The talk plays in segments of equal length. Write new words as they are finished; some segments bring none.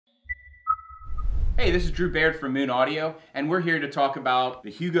Hey, this is Drew Baird from Moon Audio, and we're here to talk about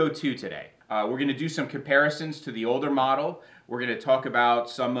the Hugo 2 today. We're going to do some comparisons to the older model. We're going to talk about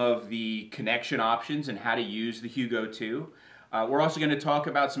some of the connection options and how to use the Hugo 2. We're also going to talk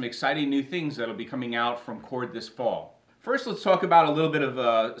about some exciting new things that will be coming out from Chord this fall. First, let's talk about a little bit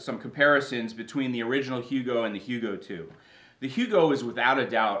of some comparisons between the original Hugo and the Hugo 2. The Hugo is without a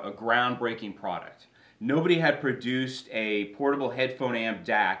doubt a groundbreaking product. Nobody had produced a portable headphone amp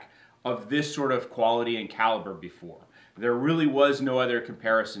DAC of this sort of quality and caliber before. There really was no other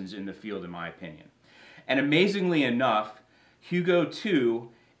comparisons in the field, in my opinion. And amazingly enough, Hugo 2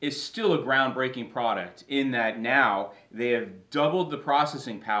 is still a groundbreaking product in that now they have doubled the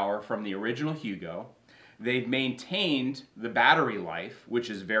processing power from the original Hugo. They've maintained the battery life, which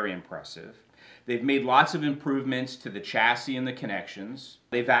is very impressive. They've made lots of improvements to the chassis and the connections.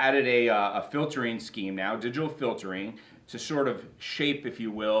 They've added a filtering scheme now, digital filtering, to sort of shape, if you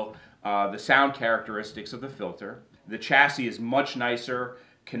will, the sound characteristics of the filter. The chassis is much nicer,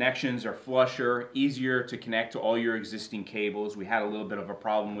 connections are flusher, easier to connect to all your existing cables. We had a little bit of a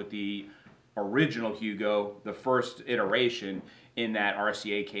problem with the original Hugo, the first iteration, in that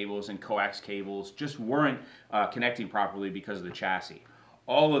RCA cables and coax cables just weren't connecting properly because of the chassis.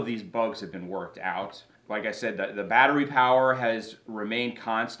 All of these bugs have been worked out. Like I said, the battery power has remained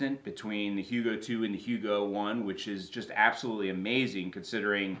constant between the Hugo 2 and the Hugo 1, which is just absolutely amazing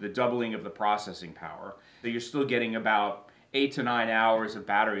considering the doubling of the processing power. So you're still getting about 8 to 9 hours of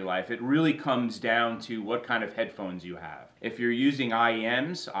battery life. It really comes down to what kind of headphones you have. If you're using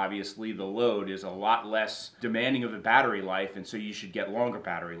IEMs, obviously the load is a lot less demanding of the battery life, and so you should get longer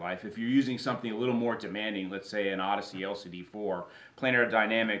battery life. If you're using something a little more demanding, let's say an Odyssey LCD4, planar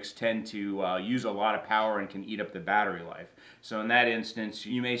dynamics tend to use a lot of power and can eat up the battery life. So in that instance,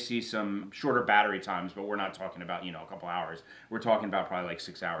 you may see some shorter battery times, but we're not talking about, a couple hours. We're talking about probably like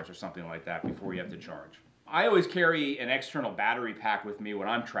 6 hours or something like that before you have to charge. I always carry an external battery pack with me when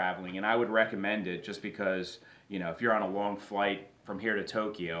I'm traveling, and I would recommend it just because, if you're on a long flight from here to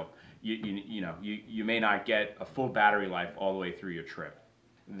Tokyo, you may not get a full battery life all the way through your trip.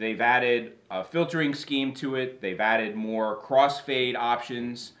 They've added a filtering scheme to it. They've added more crossfade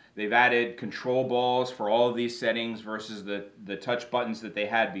options. They've added control balls for all of these settings versus the touch buttons that they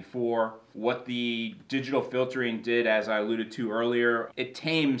had before. What the digital filtering did, as I alluded to earlier, it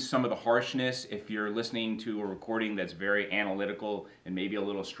tames some of the harshness if you're listening to a recording that's very analytical and maybe a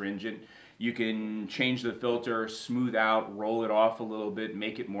little stringent. You can change the filter, smooth out, roll it off a little bit,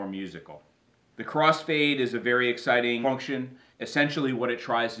 make it more musical. The crossfade is a very exciting function. Essentially what it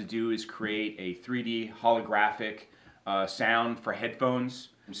tries to do is create a 3D holographic sound for headphones.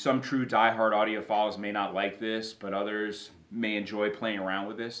 Some true diehard audiophiles may not like this, but others may enjoy playing around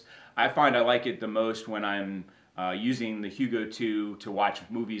with this. I find I like it the most when I'm using the Hugo 2 to watch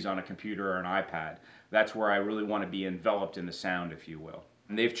movies on a computer or an iPad. That's where I really want to be enveloped in the sound, if you will.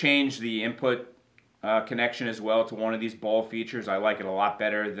 And they've changed the input connection as well to one of these ball features. I like it a lot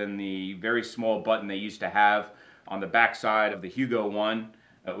better than the very small button they used to have on the back side of the Hugo 1.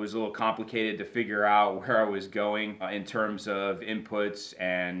 It was a little complicated to figure out where I was going in terms of inputs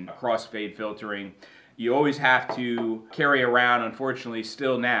and crossfade filtering. You always have to carry around, unfortunately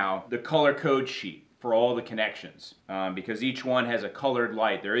still now, the color code sheet for all the connections because each one has a colored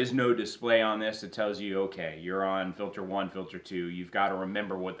light. There is no display on this that tells you, okay, you're on filter 1, filter 2. You've got to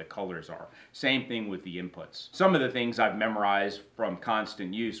remember what the colors are. Same thing with the inputs. Some of the things I've memorized from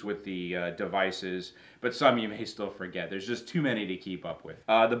constant use with the devices, but some you may still forget. There's just too many to keep up with.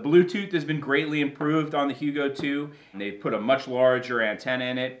 The Bluetooth has been greatly improved on the Hugo 2. And they've put a much larger antenna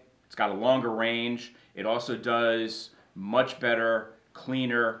in it. It's got a longer range. It also does much better,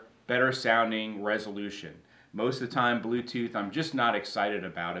 cleaner, better sounding resolution. Most of the time Bluetooth, I'm just not excited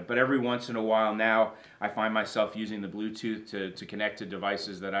about it, but every once in a while now I find myself using the Bluetooth to connect to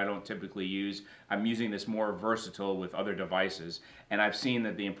devices that I don't typically use. I'm using this more versatile with other devices, and I've seen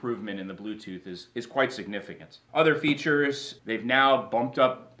that the improvement in the Bluetooth is quite significant. Other features, they've now bumped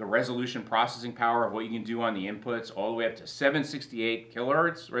up the resolution processing power of what you can do on the inputs all the way up to 768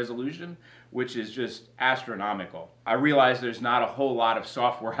 kilohertz resolution, which is just astronomical. I realize there's not a whole lot of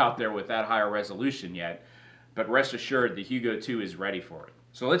software out there with that higher resolution yet, but rest assured the Hugo 2 is ready for it.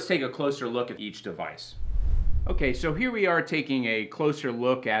 So let's take a closer look at each device. Okay, so here we are taking a closer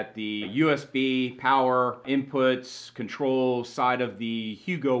look at the USB power inputs control side of the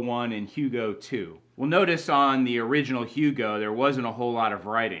Hugo 1 and Hugo 2. Well, notice on the original Hugo there wasn't a whole lot of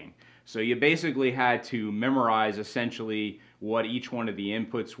writing. So you basically had to memorize essentially what each one of the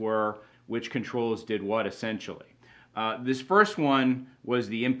inputs were, which controls did what essentially. This first one was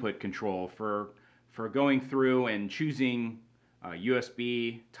the input control for going through and choosing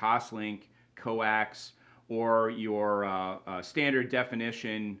USB, Toslink, coax or your standard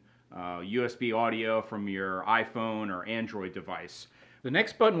definition USB audio from your iPhone or Android device. The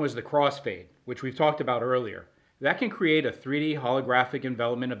next button was the crossfade, which we've talked about earlier. That can create a 3D holographic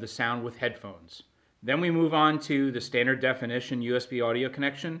envelopment of the sound with headphones. Then we move on to the standard definition USB audio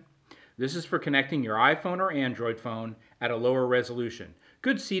connection. This is for connecting your iPhone or Android phone at a lower resolution.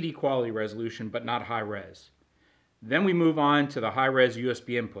 Good CD quality resolution, but not high res. Then we move on to the high res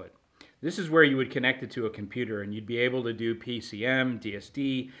USB input. This is where you would connect it to a computer and you'd be able to do PCM,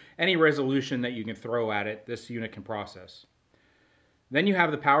 DSD, any resolution that you can throw at it, this unit can process. Then you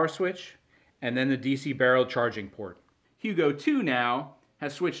have the power switch and then the DC barrel charging port. Hugo 2 now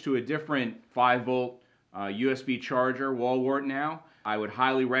has switched to a different 5-volt USB charger, wall wart now. I would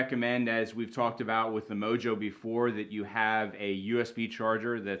highly recommend, as we've talked about with the Mojo before, that you have a USB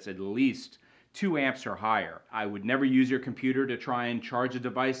charger that's at least 2 amps or higher. I would never use your computer to try and charge a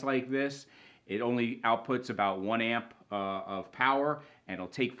device like this. It only outputs about 1 amp of power, and it'll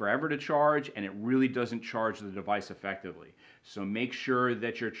take forever to charge, and it really doesn't charge the device effectively. So make sure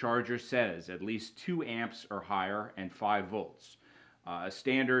that your charger says at least 2 amps or higher and 5 volts. A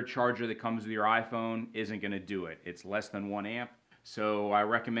standard charger that comes with your iPhone isn't going to do it. It's less than 1 amp. So I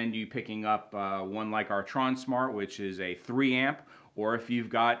recommend you picking up one like our Tron Smart, which is a 3 amp, or if you've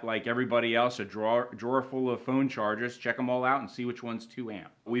got, like everybody else, a drawer full of phone chargers, check them all out and see which one's 2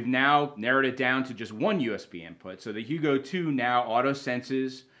 amp. We've now narrowed it down to just one USB input. So the Hugo 2 now auto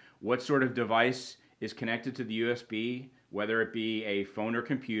senses what sort of device is connected to the USB, whether it be a phone or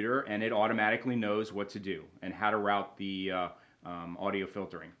computer, and it automatically knows what to do and how to route the audio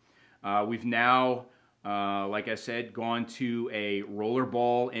filtering. We've now, like I said, gone to a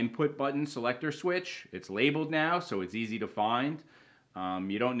rollerball input button selector switch. It's labeled now, so it's easy to find.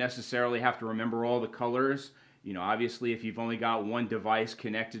 You don't necessarily have to remember all the colors. You know, obviously, if you've only got one device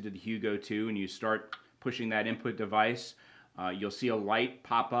connected to the Hugo 2 and you start pushing that input device, you'll see a light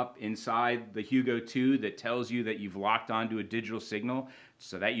pop up inside the Hugo 2 that tells you that you've locked onto a digital signal.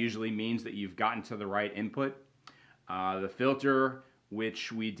 So that usually means that you've gotten to the right input. The filter,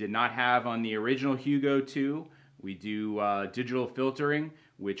 which we did not have on the original Hugo 2, we do digital filtering,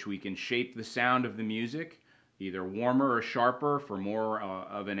 which we can shape the sound of the music, either warmer or sharper for more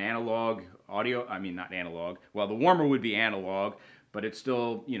of an analog audio. I mean, not analog. Well, the warmer would be analog, but it's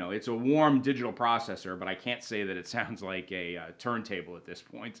still, you know, it's a warm digital processor, but I can't say that it sounds like a turntable at this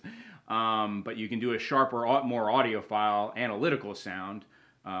point. But you can do a sharper, more audiophile, analytical sound,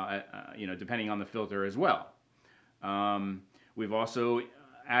 you know, depending on the filter as well. We've also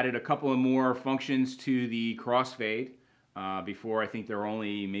added a couple of more functions to the crossfade. Before, I think there were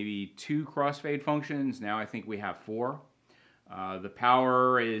only maybe 2 crossfade functions. Now I think we have 4. The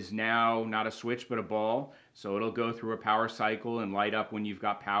power is now not a switch but a ball, so it'll go through a power cycle and light up when you've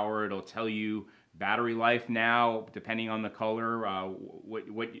got power. It'll tell you battery life now, depending on the color,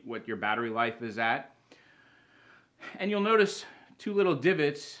 what your battery life is at. And you'll notice 2 little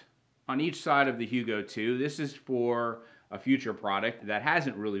divots on each side of the Hugo 2. This is for a future product that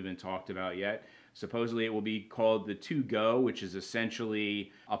hasn't really been talked about yet. Supposedly it will be called the 2Go, which is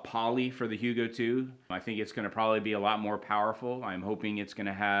essentially a poly for the Hugo 2. I think it's going to probably be a lot more powerful. I'm hoping it's going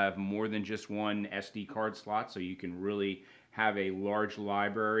to have more than just one SD card slot, so you can really have a large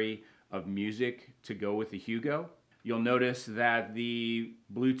library of music to go with the Hugo. You'll notice that the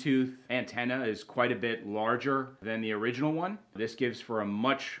Bluetooth antenna is quite a bit larger than the original one. This gives for a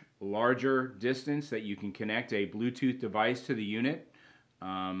much larger distance that you can connect a Bluetooth device to the unit.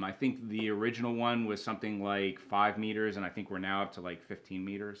 I think the original one was something like 5 meters, and I think we're now up to like 15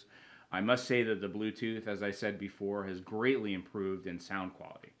 meters. I must say that the Bluetooth, as I said before, has greatly improved in sound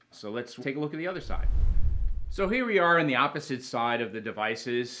quality. So let's take a look at the other side. So here we are on the opposite side of the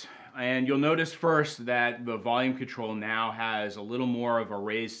devices, and you'll notice first that the volume control now has a little more of a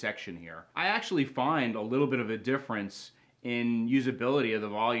raised section here. I actually find a little bit of a difference in usability of the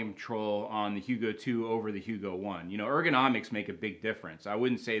volume control on the Hugo 2 over the Hugo 1. You know, ergonomics make a big difference. I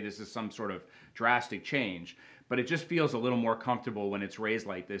wouldn't say this is some sort of drastic change, but it just feels a little more comfortable when it's raised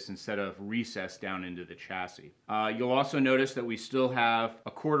like this instead of recessed down into the chassis. You'll also notice that we still have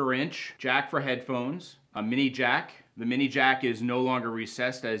a 1/4 inch jack for headphones, a mini jack. The mini jack is no longer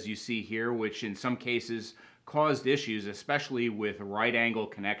recessed, as you see here, which in some cases caused issues, especially with right angle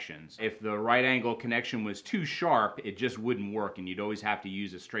connections. If the right angle connection was too sharp, it just wouldn't work, and you'd always have to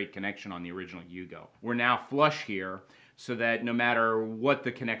use a straight connection on the original Hugo. We're now flush here, so that no matter what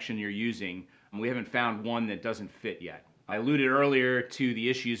the connection you're using, we haven't found one that doesn't fit yet. I alluded earlier to the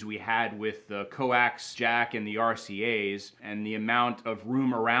issues we had with the coax jack and the RCAs and the amount of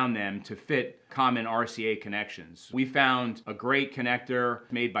room around them to fit common RCA connections. We found a great connector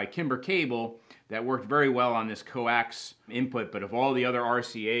made by Kimber Cable that worked very well on this coax input, but of all the other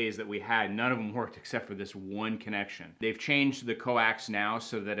RCAs that we had, none of them worked except for this one connection. They've changed the coax now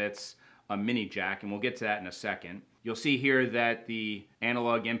so that it's a mini jack, and we'll get to that in a second. You'll see here that the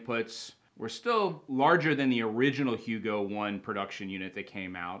analog inputs were still larger than the original Hugo 1 production unit that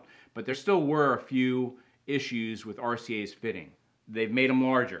came out, but there still were a few issues with RCA's fitting. They've made them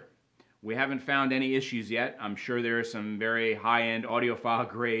larger. We haven't found any issues yet. I'm sure there are some very high-end audiophile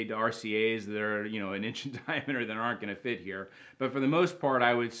grade RCAs that are, an inch in diameter that aren't going to fit here. But for the most part,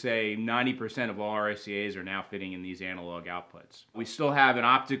 I would say 90% of all RCAs are now fitting in these analog outputs. We still have an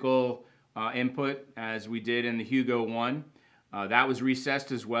optical input as we did in the Hugo 1. That was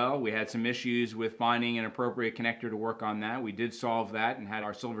recessed as well. We had some issues with finding an appropriate connector to work on that. We did solve that and had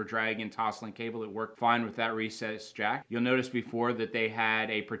our Silver Dragon Toslink cable that worked fine with that recessed jack. You'll notice before that they had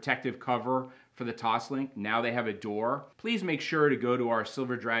a protective cover for the Toslink. Now they have a door. Please make sure to go to our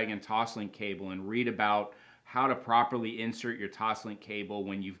Silver Dragon Toslink cable and read about how to properly insert your Toslink cable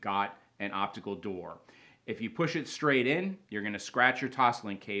when you've got an optical door. If you push it straight in, you're going to scratch your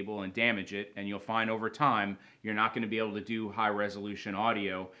Toslink cable and damage it, and you'll find over time you're not going to be able to do high resolution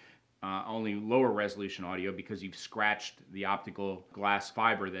audio, only lower resolution audio, because you've scratched the optical glass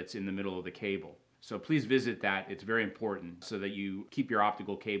fiber that's in the middle of the cable. So please visit that. It's very important so that you keep your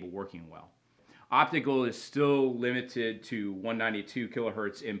optical cable working well. Optical is still limited to 192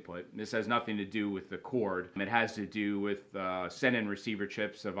 kilohertz input. This has nothing to do with the Chord. It has to do with send-in receiver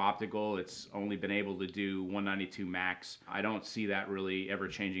chips of optical. It's only been able to do 192 max. I don't see that really ever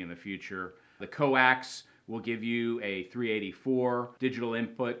changing in the future. The coax will give you a 384 digital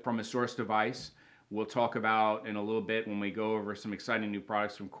input from a source device. We'll talk about in a little bit when we go over some exciting new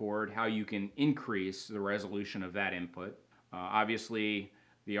products from Chord, how you can increase the resolution of that input. Obviously,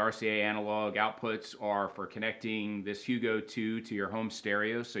 the RCA analog outputs are for connecting this Hugo 2 to your home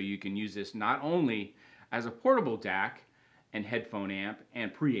stereo, so you can use this not only as a portable DAC and headphone amp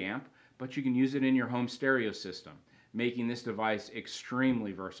and preamp, but you can use it in your home stereo system, making this device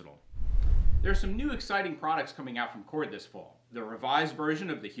extremely versatile. There are some new exciting products coming out from Chord this fall. The revised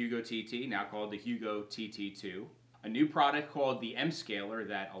version of the Hugo TT, now called the Hugo TT2. A new product called the M-Scaler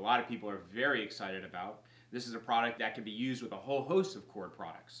that a lot of people are very excited about. This is a product that can be used with a whole host of Chord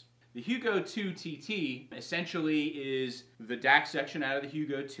products. The Hugo 2 TT essentially is the DAC section out of the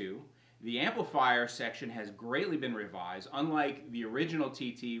Hugo 2. The amplifier section has greatly been revised, unlike the original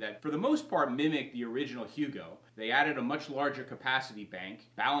TT that for the most part mimicked the original Hugo. They added a much larger capacity bank,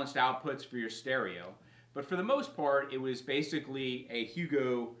 balanced outputs for your stereo, but for the most part it was basically a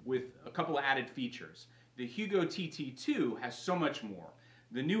Hugo with a couple of added features. The Hugo TT2 has so much more.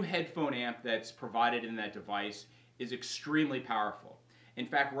 The new headphone amp that's provided in that device is extremely powerful. In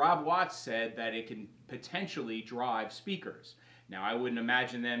fact, Rob Watts said that it can potentially drive speakers. Now, I wouldn't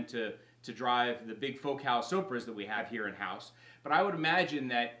imagine them to drive the big Focal Sopras that we have here in-house, but I would imagine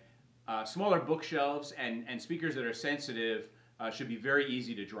that smaller bookshelves and speakers that are sensitive should be very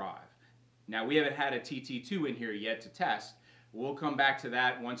easy to drive. Now, we haven't had a TT2 in here yet to test. We'll come back to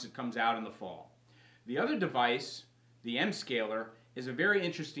that once it comes out in the fall. The other device, the M-Scaler, is a very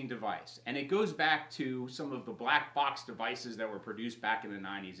interesting device, and it goes back to some of the black box devices that were produced back in the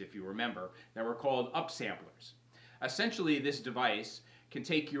 90s, if you remember, that were called upsamplers. Essentially, this device can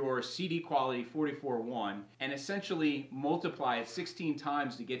take your CD quality 44.1 and essentially multiply it 16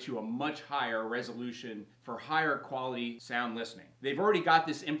 times to get you a much higher resolution for higher quality sound listening. They've already got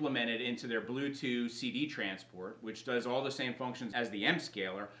this implemented into their Bluetooth CD transport, which does all the same functions as the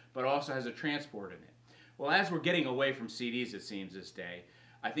M-Scaler, but also has a transport in it. Well, as we're getting away from CDs, it seems, this day,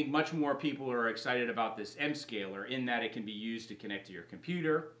 I think much more people are excited about this M-Scaler in that it can be used to connect to your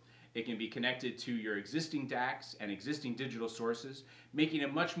computer, it can be connected to your existing DACs and existing digital sources, making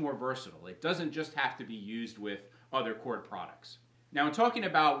it much more versatile. It doesn't just have to be used with other Chord products. Now, in talking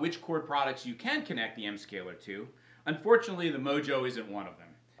about which Chord products you can connect the M-Scaler to, unfortunately, the Mojo isn't one of them.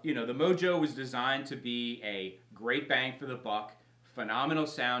 The Mojo was designed to be a great bang for the buck, phenomenal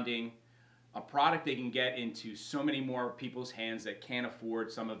sounding, a product they can get into so many more people's hands that can't afford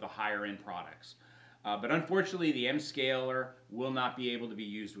some of the higher end products. But unfortunately, the M-Scaler will not be able to be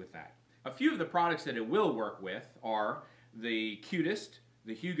used with that. A few of the products that it will work with are the Cutest,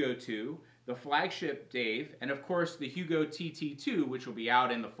 the Hugo 2, the flagship Dave, and of course the Hugo TT2, which will be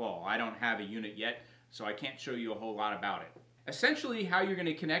out in the fall. I don't have a unit yet, so I can't show you a whole lot about it. Essentially, how you're going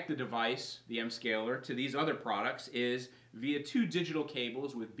to connect the device, the M-Scaler, to these other products is via two digital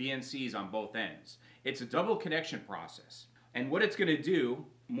cables with BNCs on both ends. It's a double connection process. And what it's going to do,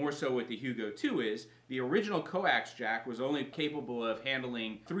 more so with the Hugo 2, is the original coax jack was only capable of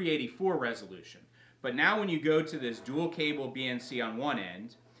handling 384 resolution. But now when you go to this dual cable BNC on one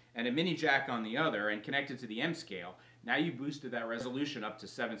end and a mini jack on the other and connect it to the M-Scale, now you boosted that resolution up to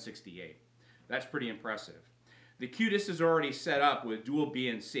 768. That's pretty impressive. The QDIS is already set up with dual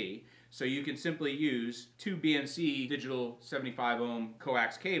BNC, so you can simply use two BNC digital 75 ohm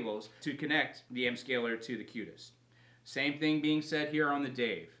coax cables to connect the M-Scaler to the QDIS. Same thing being said here on the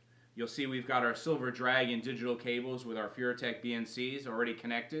Dave. You'll see we've got our Silver Dragon digital cables with our Furatech BNCs already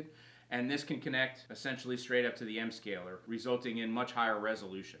connected, and this can connect essentially straight up to the M-Scaler, resulting in much higher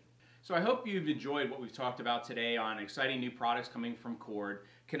resolution. So I hope you've enjoyed what we've talked about today on exciting new products coming from Chord,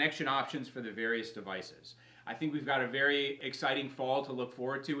 connection options for the various devices. I think we've got a very exciting fall to look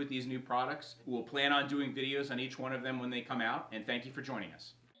forward to with these new products. We'll plan on doing videos on each one of them when they come out, and thank you for joining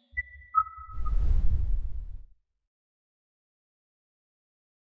us.